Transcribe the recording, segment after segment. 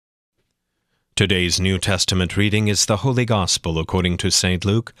Today's New Testament reading is the Holy Gospel according to St.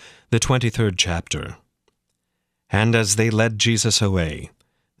 Luke, the 23rd chapter. And as they led Jesus away,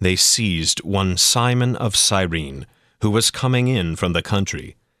 they seized one Simon of Cyrene, who was coming in from the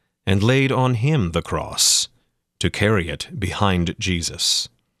country, and laid on him the cross, to carry it behind Jesus.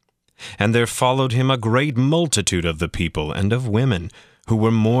 And there followed him a great multitude of the people and of women, who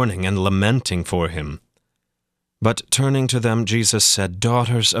were mourning and lamenting for him. But turning to them, Jesus said,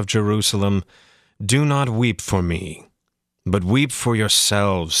 "Daughters of Jerusalem, do not weep for me, but weep for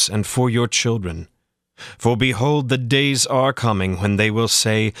yourselves and for your children. For behold, the days are coming when they will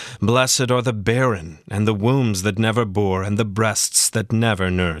say, Blessed are the barren, and the wombs that never bore, and the breasts that never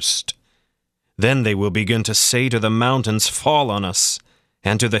nursed. Then they will begin to say to the mountains, Fall on us,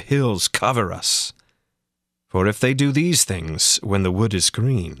 and to the hills, Cover us. For if they do these things when the wood is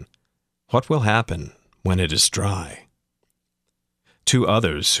green, what will happen when it is dry?" 2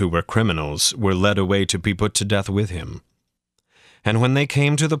 others who were criminals were led away to be put to death with him. And when they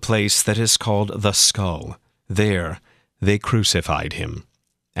came to the place that is called the Skull, there they crucified him,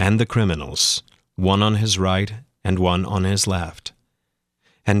 and the criminals, one on his right and one on his left.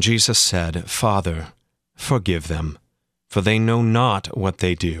 And Jesus said, "Father, forgive them, for they know not what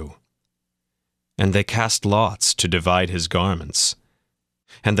they do." And they cast lots to divide his garments.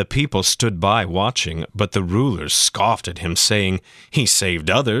 And the people stood by watching, but the rulers scoffed at him, saying, "He saved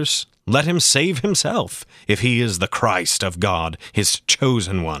others. Let him save himself, if he is the Christ of God, his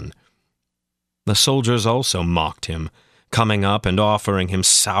chosen one." The soldiers also mocked him, coming up and offering him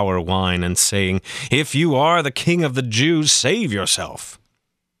sour wine, and saying, "If you are the King of the Jews, save yourself."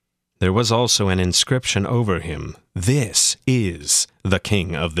 There was also an inscription over him, "This is the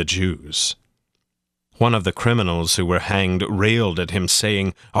King of the Jews." One of the criminals who were hanged railed at him,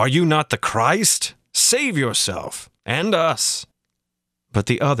 saying, "Are you not the Christ? Save yourself and us." But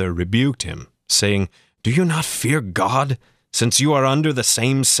the other rebuked him, saying, "Do you not fear God, since you are under the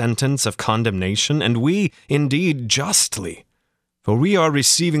same sentence of condemnation, and we, indeed, justly? For we are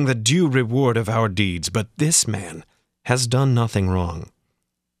receiving the due reward of our deeds, but this man has done nothing wrong."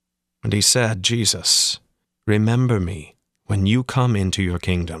 And he said, "Jesus, remember me when you come into your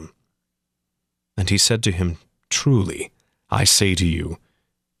kingdom." And he said to him, "Truly, I say to you,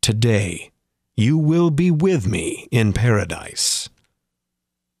 today you will be with me in paradise."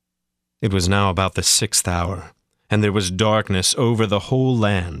 It was now about the 6th hour, and there was darkness over the whole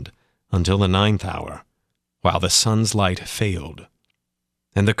land until the 9th hour, while the sun's light failed.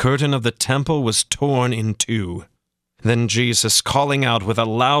 And the curtain of the temple was torn in two. Then Jesus, calling out with a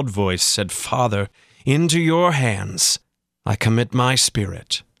loud voice, said, "Father, into your hands I commit my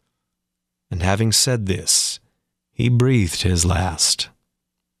spirit." And having said this, he breathed his last.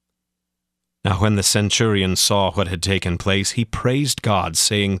 Now when the centurion saw what had taken place, he praised God,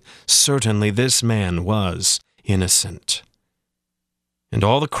 saying, "Certainly this man was innocent." And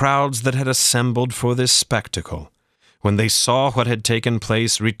all the crowds that had assembled for this spectacle, when they saw what had taken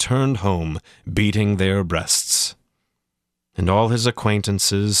place, returned home, beating their breasts. And all his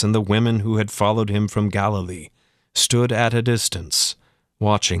acquaintances and the women who had followed him from Galilee stood at a distance,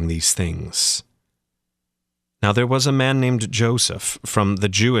 watching these things. Now there was a man named Joseph from the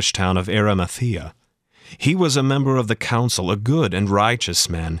Jewish town of Arimathea. He was a member of the council, a good and righteous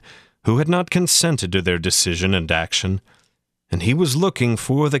man, who had not consented to their decision and action, and he was looking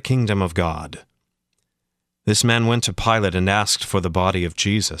for the kingdom of God. This man went to Pilate and asked for the body of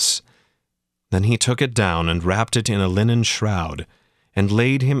Jesus. Then he took it down and wrapped it in a linen shroud, and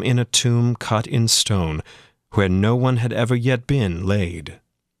laid him in a tomb cut in stone, where no one had ever yet been laid.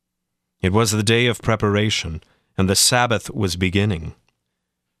 It was the day of preparation, and the Sabbath was beginning.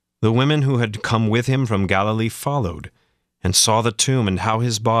 The women who had come with him from Galilee followed, and saw the tomb and how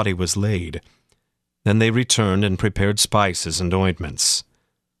his body was laid. Then they returned and prepared spices and ointments.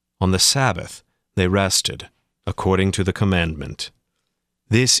 On the Sabbath they rested, according to the commandment.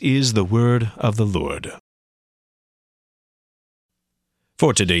 This is the word of the Lord.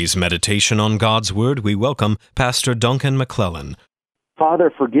 For today's meditation on God's Word, we welcome Pastor Duncan McClellan.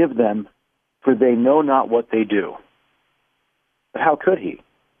 "Father, forgive them, for they know not what they do." But how could he?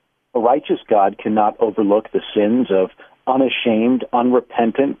 A righteous God cannot overlook the sins of unashamed,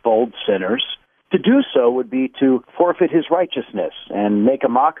 unrepentant, bold sinners. To do so would be to forfeit his righteousness and make a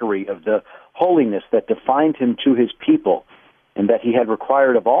mockery of the holiness that defined him to his people, and that he had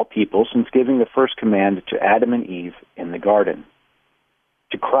required of all people since giving the first command to Adam and Eve in the garden.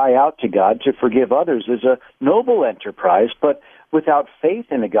 To cry out to God to forgive others is a noble enterprise, but without faith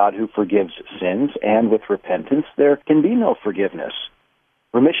in a God who forgives sins and with repentance, there can be no forgiveness.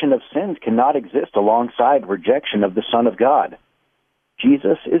 Remission of sins cannot exist alongside rejection of the Son of God.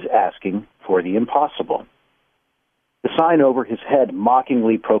 Jesus is asking for the impossible. The sign over his head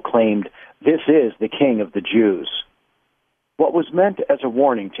mockingly proclaimed, "This is the King of the Jews." What was meant as a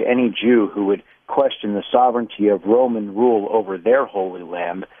warning to any Jew who would question the sovereignty of Roman rule over their holy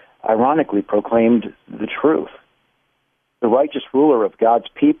land, ironically proclaimed the truth. The righteous ruler of God's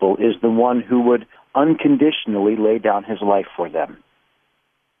people is the one who would unconditionally lay down his life for them.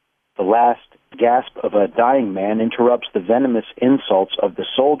 The last gasp of a dying man interrupts the venomous insults of the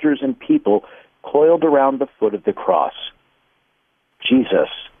soldiers and people coiled around the foot of the cross. Jesus,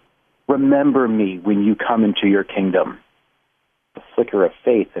 remember me when you come into your kingdom. A flicker of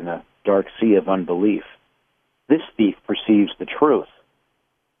faith in a dark sea of unbelief. This thief perceives the truth.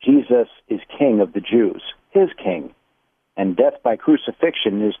 Jesus is King of the Jews, his king, and death by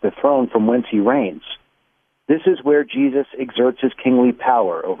crucifixion is the throne from whence he reigns. This is where Jesus exerts his kingly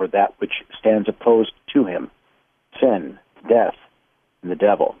power over that which stands opposed to him, sin, death, and the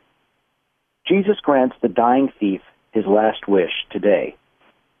devil. Jesus grants the dying thief his last wish today.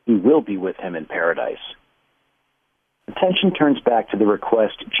 He will be with him in paradise. Attention turns back to the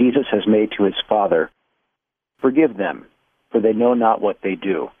request Jesus has made to his Father, "Forgive them, for they know not what they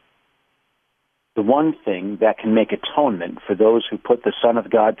do." The one thing that can make atonement for those who put the Son of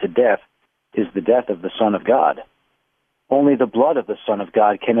God to death is the death of the Son of God. Only the blood of the Son of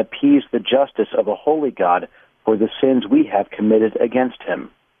God can appease the justice of a holy God for the sins we have committed against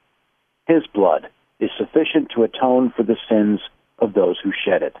him. His blood is sufficient to atone for the sins of those who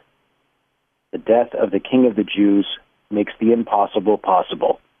shed it. The death of the King of the Jews makes the impossible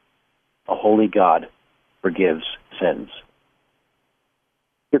possible. A holy God forgives sins.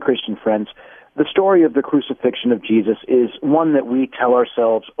 Dear Christian friends, the story of the crucifixion of Jesus is one that we tell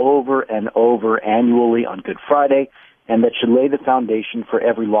ourselves over and over annually on Good Friday, and that should lay the foundation for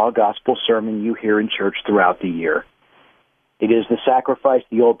every law gospel sermon you hear in church throughout the year. It is the sacrifice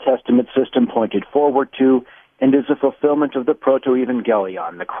the Old Testament system pointed forward to, and is a fulfillment of the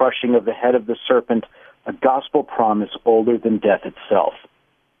proto-evangelion, the crushing of the head of the serpent, a gospel promise older than death itself.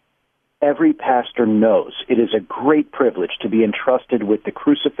 Every pastor knows it is a great privilege to be entrusted with the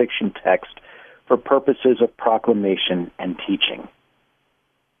crucifixion text for purposes of proclamation and teaching.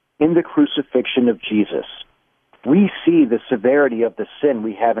 In the crucifixion of Jesus, we see the severity of the sin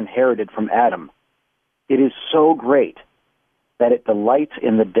we have inherited from Adam. It is so great that it delights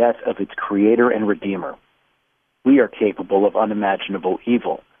in the death of its creator and redeemer. We are capable of unimaginable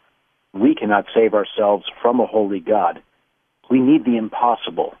evil. We cannot save ourselves from a holy God. We need the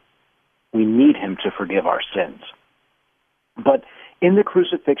impossible. We need him to forgive our sins. But in the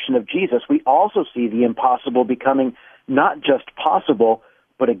crucifixion of Jesus, we also see the impossible becoming not just possible,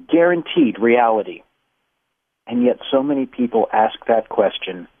 but a guaranteed reality. And yet so many people ask that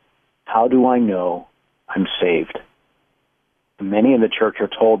question, how do I know I'm saved? Many in the church are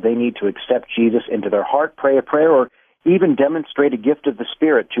told they need to accept Jesus into their heart, pray a prayer, or even demonstrate a gift of the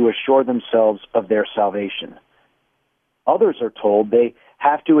Spirit to assure themselves of their salvation. Others are told they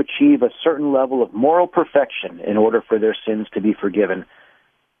have to achieve a certain level of moral perfection in order for their sins to be forgiven,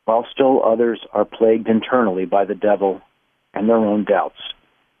 while still others are plagued internally by the devil and their own doubts.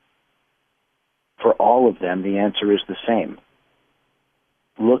 For all of them, the answer is the same.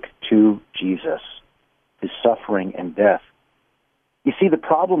 Look to Jesus, his suffering and death. You see, the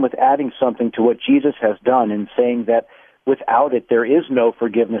problem with adding something to what Jesus has done and saying that without it there is no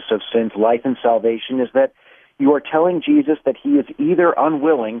forgiveness of sins, life, and salvation is that you are telling Jesus that he is either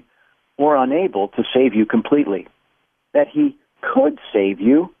unwilling or unable to save you completely. That he could save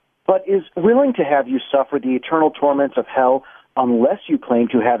you, but is willing to have you suffer the eternal torments of hell unless you claim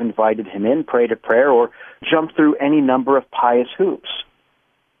to have invited him in, prayed a prayer, or jumped through any number of pious hoops.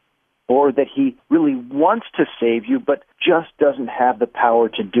 Or that he really wants to save you, but just doesn't have the power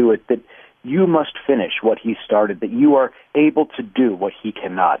to do it, that you must finish what he started, that you are able to do what he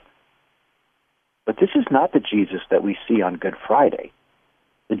cannot. But this is not the Jesus that we see on Good Friday,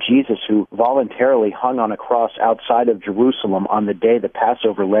 the Jesus who voluntarily hung on a cross outside of Jerusalem on the day the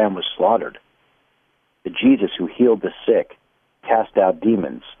Passover lamb was slaughtered, the Jesus who healed the sick, cast out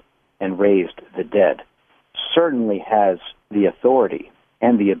demons, and raised the dead, certainly has the authority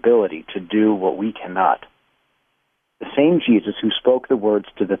and the ability to do what we cannot. The same Jesus who spoke the words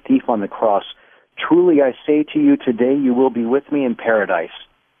to the thief on the cross, "Truly I say to you, today you will be with me in paradise,"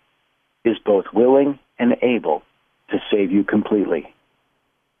 is both willing and able to save you completely.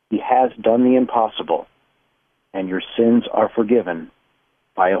 He has done the impossible, and your sins are forgiven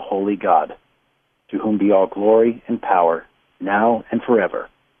by a holy God, to whom be all glory and power, now and forever.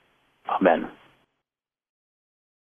 Amen.